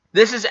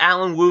This is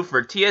Alan Wu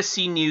for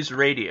TSC News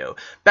Radio.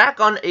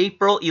 Back on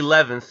April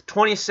 11th,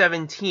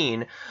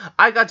 2017,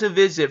 I got to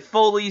visit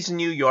Foley's,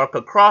 New York,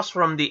 across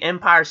from the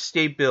Empire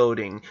State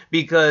Building,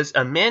 because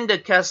Amanda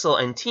Kessel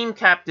and team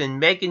captain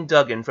Megan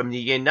Duggan from the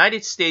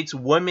United States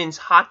women's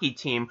hockey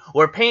team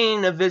were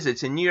paying a visit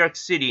to New York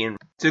City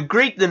to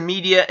greet the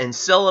media and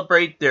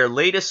celebrate their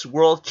latest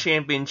World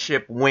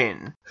Championship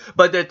win.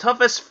 But their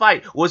toughest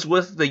fight was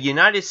with the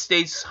United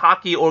States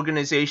Hockey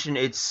Organization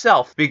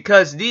itself,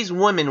 because these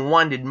women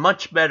wanted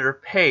much better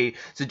pay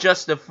to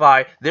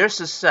justify their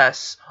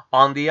success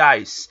on the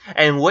ice.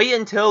 And wait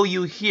until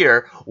you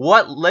hear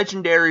what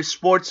legendary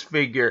sports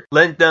figure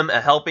lent them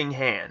a helping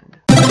hand.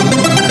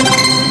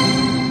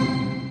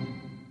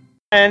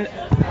 And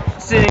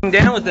sitting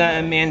down with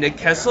Amanda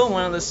Kessel,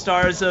 one of the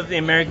stars of the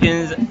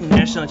American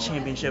National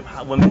Championship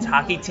women's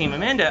hockey team.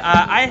 Amanda,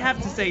 I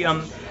have to say,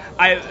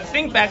 I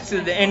think back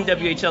to the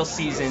NWHL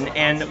season,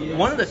 and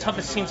one of the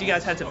toughest teams you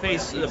guys had to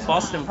face, the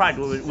Boston Pride,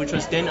 which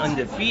was then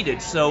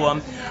undefeated. So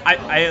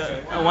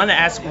I want to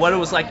ask what it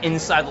was like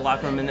inside the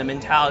locker room and the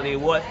mentality.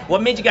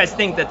 What made you guys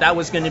think that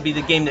was going to be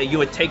the game that you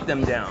would take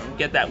them down,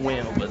 get that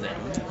win over them?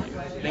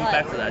 Think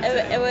back to that.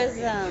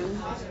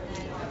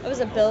 It was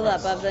a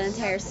build-up of the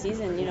entire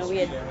season. You know, we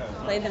had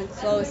played them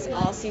close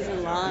all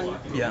season long.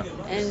 Yeah.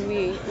 And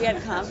we had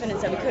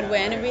confidence that we could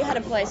win, and we had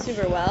to play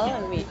super well,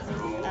 and we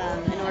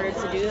in order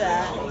to do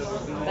that.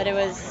 But it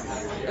was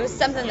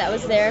something that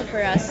was there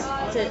for us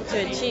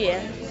to achieve,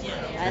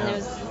 and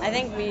I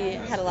think we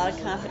had a lot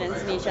of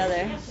confidence in each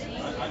other.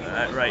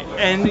 Right,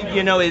 and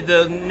you know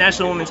the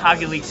National Women's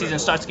Hockey League season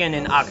starts again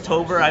in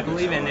October, I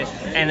believe,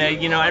 and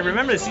I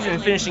remember the season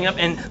finishing up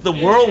and the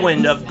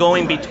whirlwind of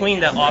going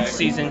between that off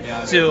season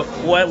to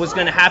what was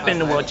going to happen in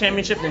the World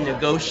Championship, the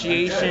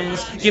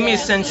negotiations. Give me a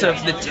sense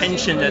of the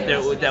tension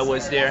that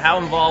was there. How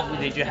involved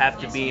did you have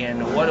to be,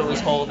 and what it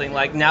was holding?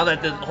 Like now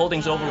that the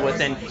holding's over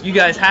with, and you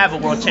guys have a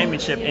World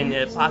Championship in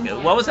your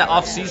pocket. What was that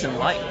off season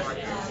like?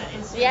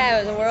 Yeah,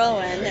 it was a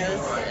whirlwind.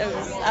 It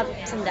was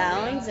ups and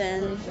downs,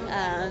 and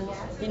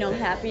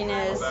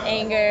happiness,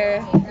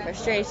 anger,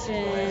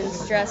 frustration,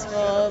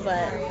 stressful.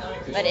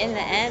 But in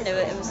the end,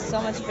 it was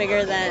so much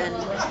bigger than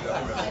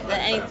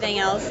anything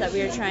else that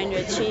we were trying to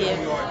achieve.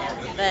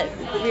 That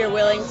we were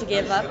willing to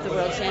give up the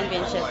World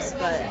Championships,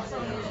 but.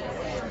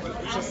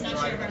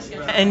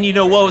 And you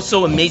know what was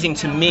so amazing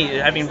to me,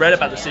 having read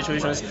about the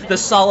situation, was the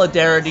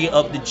solidarity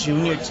of the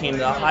junior team,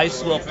 the high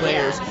school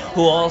players,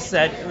 who all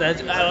said,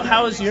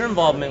 how is your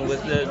involvement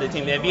with the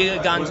team? Have you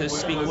gotten to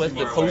speak with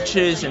the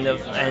coaches and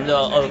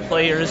the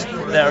players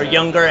that are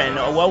younger, and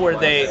what were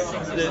they?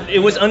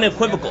 It was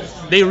unequivocal.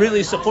 They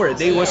really supported.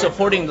 They were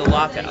supporting the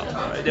lockout.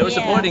 Right? They were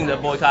supporting the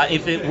boycott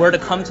if it were to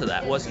come to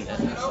that, wasn't it?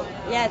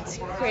 Yeah, it's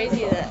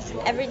crazy that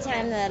every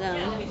time that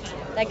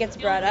that gets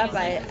brought up,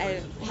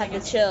 I have the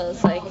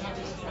chills. Like,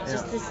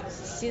 just to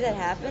see that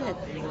happen,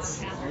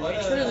 it's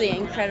truly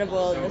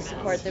incredible, the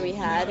support that we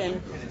had,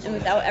 and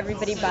without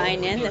everybody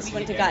buying in, this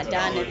wouldn't have got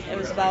done. It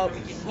was about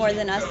more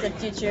than us, the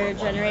future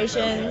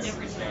generations,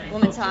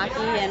 women's hockey,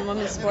 and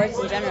women's sports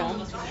in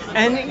general.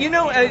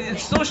 And,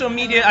 social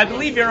media, I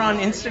believe you're on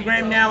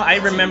Instagram now. I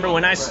remember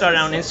when I started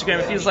on Instagram,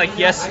 it feels like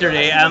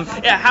yesterday.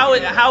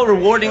 How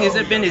rewarding has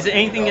it been? Is it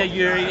anything that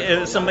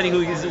you're somebody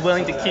who is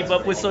willing to keep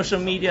up with social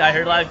media? I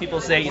heard a lot of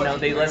people say,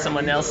 they let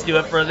someone else do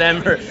it for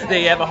them, or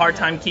they have a hard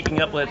time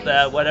keeping up with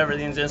whatever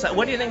the internet.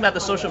 What do you think about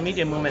the social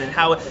media movement and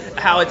how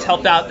it's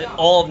helped out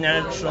all of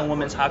National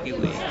Women's Hockey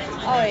League?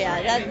 Oh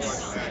yeah,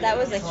 that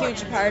was a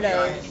huge part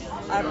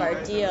of our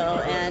deal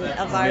and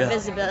of our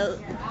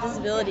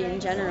visibility in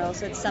general.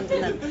 So it's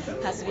something that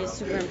has to be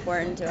super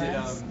important to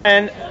us.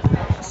 And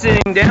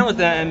sitting down with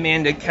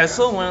Amanda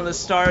Kessel, one of the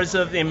stars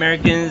of the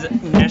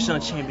American National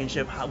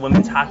Championship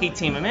women's hockey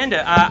team.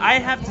 Amanda, I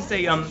have to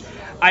say,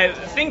 I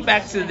think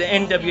back to the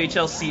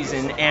NWHL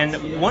season,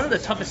 and one of the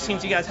toughest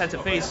teams you guys had to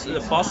face, the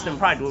Boston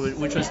Pride,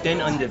 which was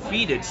then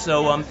undefeated.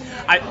 So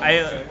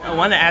I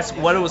want to ask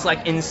what it was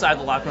like inside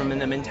the locker room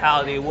and the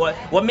mentality.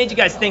 What made you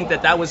guys think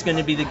that was going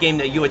to be the game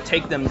that you would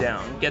take them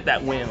down, get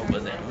that win over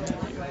them?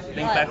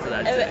 Think back to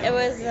that.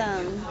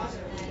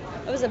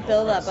 It was a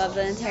build-up of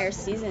the entire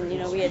season. You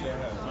know, we had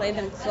played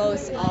them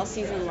close all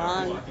season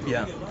long.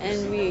 Yeah.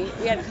 And we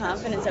had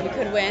confidence that we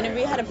could win, and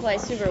we had to play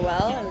super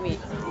well, and we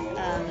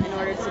in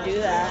order to do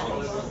that.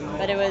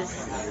 But it was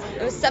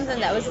something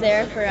that was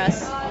there for us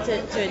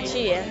to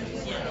achieve,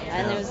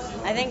 and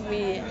I think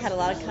we had a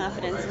lot of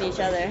confidence in each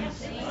other.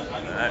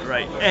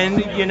 Right, and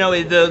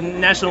the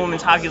National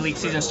Women's Hockey League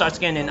season starts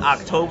again in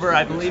October,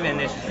 I believe, and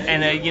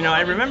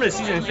I remember the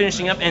season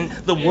finishing up and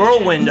the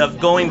whirlwind of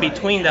going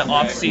between that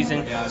off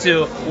season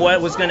to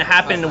what was going to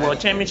happen in the World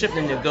Championship,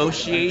 the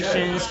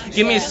negotiations.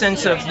 Give me a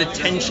sense of the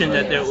tension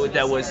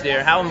that was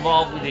there. How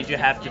involved did you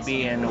have to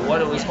be, and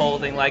what it was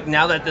holding? Like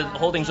now that the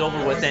holding's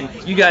over with, and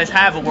you guys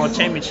have a World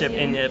Championship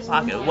in your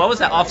pocket. What was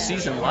that off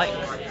season like?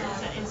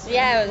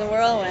 yeah, it was a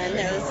whirlwind.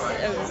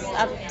 It was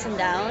ups and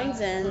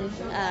downs, and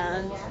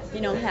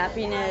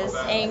happiness,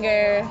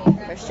 anger,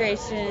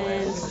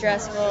 frustration,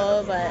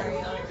 stressful,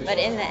 but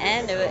in the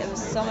end, it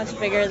was so much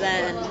bigger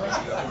than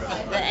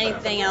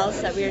anything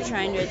else that we were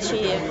trying to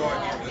achieve.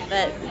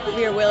 That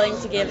we were willing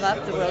to give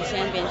up the World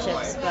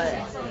Championships, but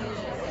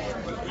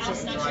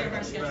just.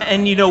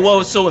 And what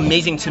was so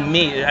amazing to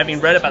me, having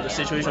read about the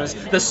situation, was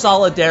the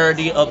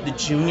solidarity of the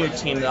junior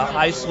team, the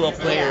high school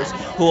players,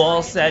 who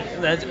all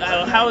said that.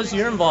 How is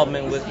your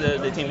involvement with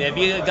the team? Have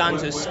you gotten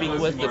to speak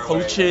with the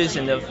coaches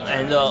and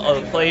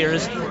the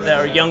players that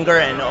are younger,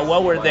 and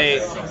what were they?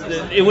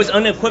 It was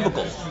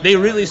unequivocal. They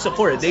really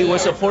supported. They were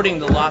supporting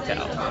the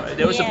lockout. Right?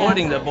 They were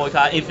supporting the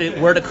boycott if it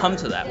were to come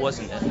to that,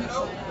 wasn't it?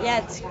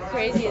 Yeah, it's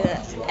crazy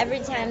that every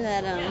time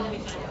that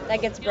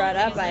that gets brought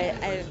up,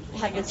 I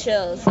have the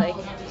chills. Like,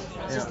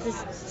 just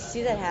to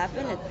see that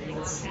happen,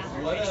 it's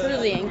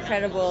truly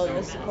incredible,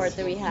 the support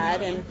that we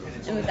had, and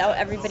without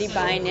everybody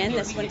buying in,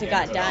 this wouldn't have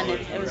got done.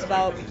 It was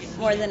about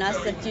more than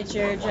us, the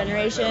future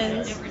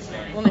generations,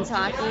 women's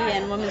hockey,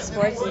 and women's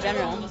sports in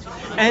general.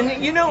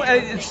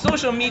 And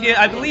social media,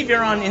 I believe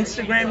you're on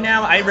Instagram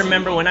now. I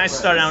remember when I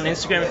started on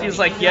Instagram, it feels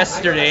like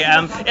yesterday.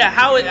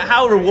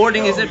 How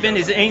rewarding has it been?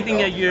 Is it anything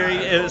that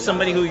you're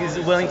somebody who is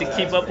willing to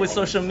keep up with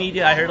social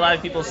media? I heard a lot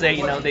of people say,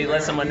 they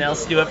let someone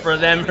else do it for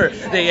them, or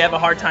they have a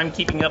hard time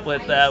keeping up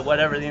with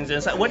whatever the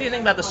ins. What do you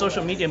think about the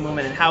social media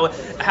movement and how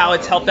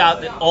it's helped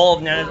out all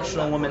of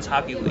National Women's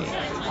Hockey League?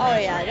 Oh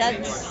yeah,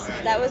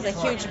 that was a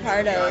huge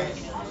part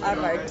of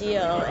our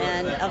deal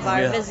and of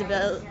our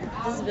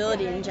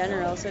visibility in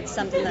general, so it's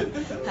something that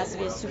has to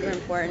be super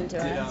important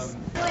to us.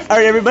 All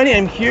right, everybody,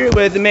 I'm here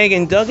with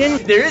Megan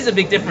Duggan. There is a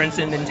big difference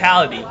in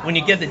mentality when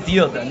you get the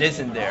deal done,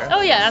 isn't there?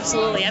 Oh yeah,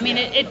 absolutely. I mean,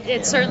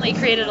 it certainly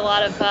created a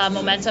lot of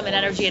momentum and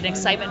energy and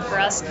excitement for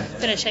us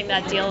finishing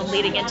that deal and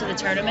leading into the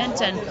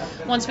tournament. And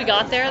once we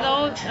got there,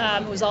 though,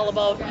 it was all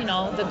about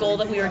the goal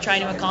that we were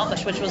trying to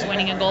accomplish, which was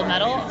winning a gold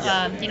medal.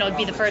 It'd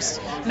be the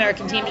first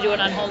American team to do it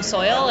on home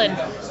soil, and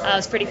it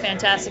was pretty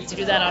fantastic to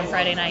do that on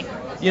Friday night.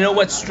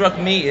 What struck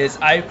me is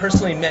I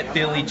personally met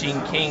Billie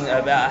Jean King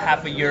about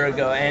half a year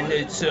ago,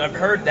 and so I've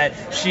heard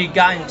that she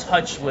got in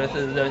touch with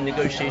the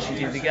negotiation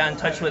team. They got in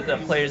touch with the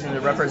players and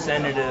the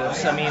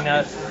representatives. I mean,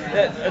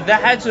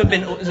 that had to have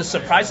been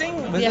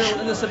surprising. Was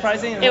it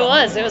surprising? It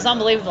was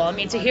unbelievable. I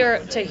mean, to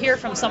hear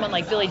from someone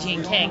like Billie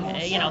Jean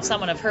King,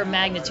 someone of her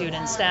magnitude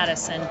and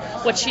status and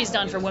what she's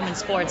done for women's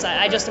sports,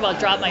 I just about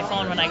dropped my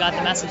phone when I got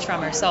the message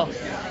from her. So,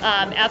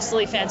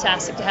 absolutely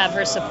fantastic to have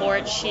her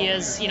support. She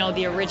is,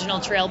 the original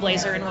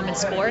trailblazer in women's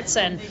sports,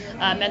 and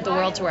meant the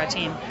world to our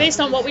team. Based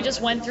on what we just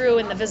went through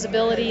and the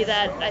visibility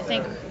that I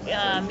think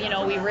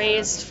we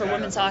raised for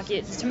women's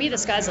hockey, to me the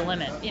sky's the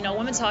limit.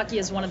 Women's hockey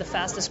is one of the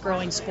fastest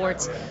growing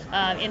sports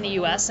in the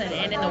U.S.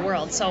 and in the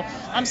world. So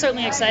I'm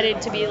certainly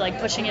excited to be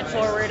pushing it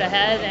forward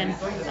ahead, and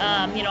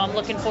I'm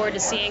looking forward to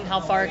seeing how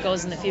far it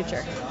goes in the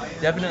future.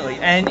 Definitely.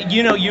 And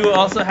you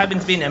also happen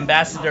to be an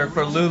ambassador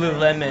for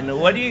Lululemon.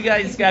 What do you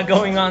guys got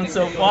going on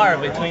so far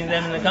between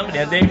them and the company?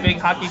 Are they big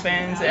hockey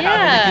fans? Yeah.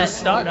 How did you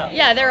start up?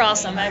 Yeah, they're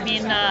awesome. I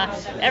mean,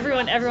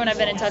 everyone I've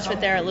been in touch with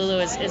there at Lulu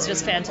is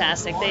just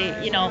fantastic.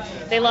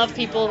 They love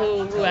people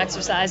who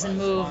exercise and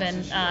move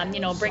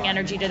and bring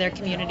energy to their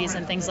communities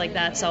and things like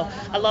that. So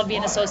I love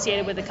being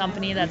associated with a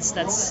company that's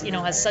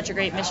has such a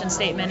great mission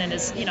statement and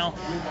is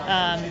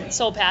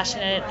so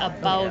passionate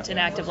about an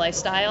active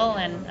lifestyle,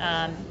 and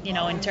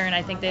in turn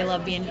I think they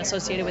love being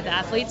associated with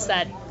athletes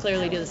that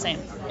clearly do the same.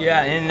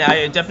 Yeah, and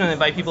I definitely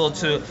invite people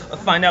to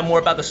find out more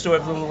about the story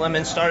of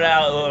Lululemon. Started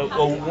out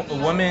a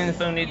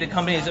woman-founded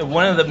company. It's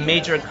one of the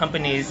major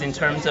companies in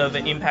terms of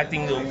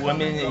impacting the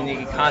women in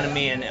the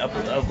economy and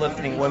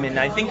uplifting women. And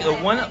I think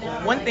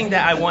one thing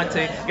that I want to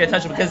get in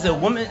touch with, because the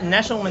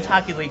National Women's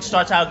Hockey League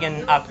starts out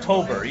in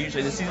October.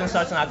 Usually the season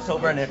starts in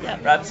October and it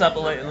wraps up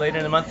later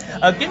in the month.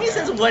 Give me a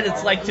sense of what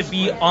it's like to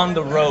be on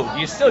the road.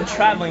 You're still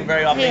traveling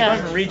very often. Yeah. You're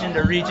going from region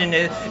to region.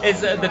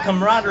 Is the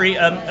camaraderie,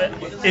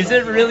 is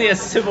it really a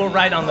civil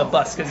ride on the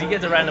bus? Because you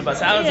get to ride on the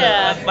bus. How is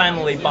a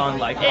family bond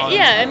like?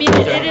 I mean,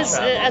 it is.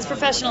 As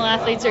professional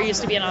athletes, they're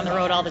used to being on the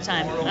road all the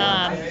time.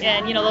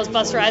 And those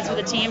bus rides with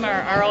the team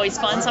are always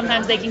fun.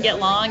 Sometimes they can get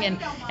long.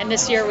 And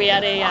this year we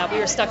had we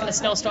were stuck in a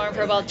snowstorm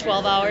for about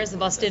 12 hours. The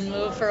bus didn't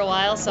move for a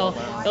while. So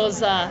those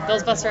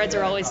bus rides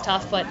are always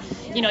tough. But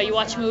you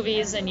watch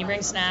movies and you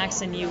bring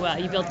snacks and you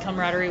build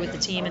camaraderie with the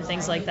team and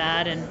things like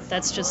that. And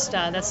that's just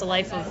that's the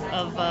life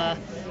of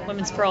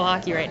women's pro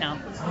hockey right now.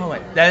 Oh,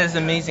 that is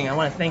amazing. I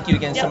want to thank you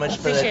again so much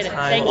for the time.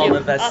 Thank all you.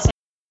 the best. Awesome.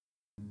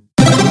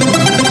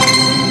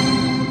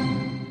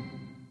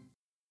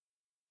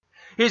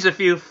 Here's a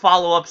few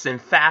follow-ups and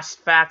fast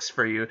facts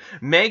for you.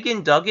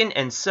 Megan Duggan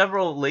and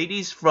several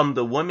ladies from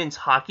the women's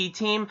hockey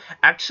team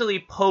actually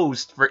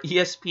posed for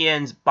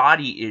ESPN's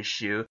Body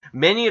Issue.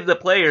 Many of the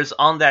players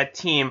on that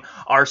team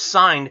are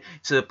signed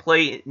to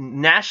play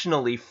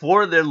nationally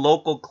for their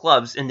local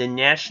clubs in the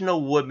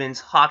National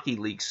Women's Hockey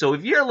League. So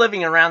if you're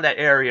living around that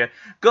area,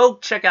 go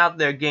check out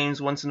their games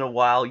once in a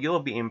while. You'll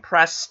be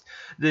impressed.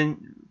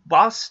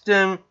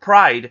 Boston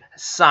Pride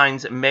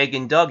signs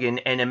Megan Duggan,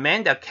 and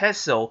Amanda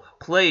Kessel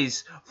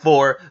plays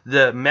for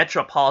the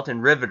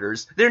Metropolitan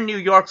Riveters. They're New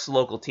York's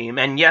local team,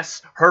 and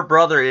yes, her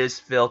brother is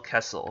Phil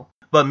Kessel.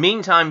 But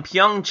meantime,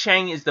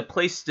 Pyeongchang is the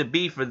place to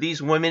be for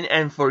these women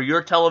and for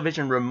your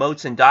television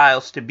remotes and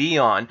dials to be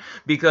on,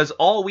 because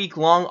all week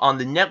long on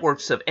the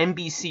networks of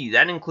NBC,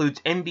 that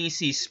includes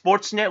NBC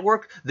Sports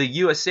Network, the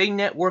USA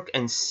Network,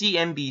 and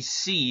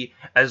CNBC,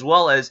 as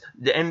well as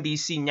the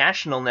NBC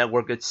National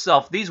Network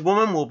itself, these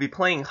women will be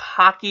playing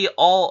hockey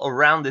all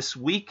around this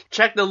week.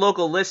 Check the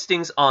local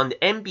listings on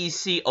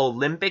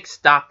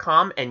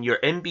NBCOlympics.com and your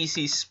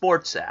NBC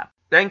Sports app.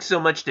 Thanks so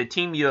much to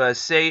Team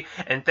USA,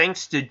 and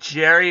thanks to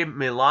Jerry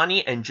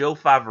Milani and Joe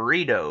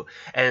Favorito,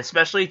 and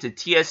especially to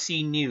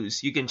TSC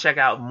News. You can check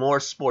out more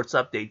sports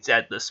updates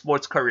at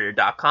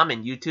thesportscourier.com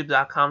and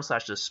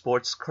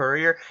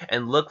youtube.com/thesportscourier,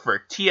 and look for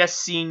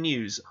TSC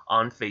News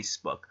on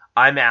Facebook.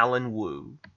 I'm Alan Wu.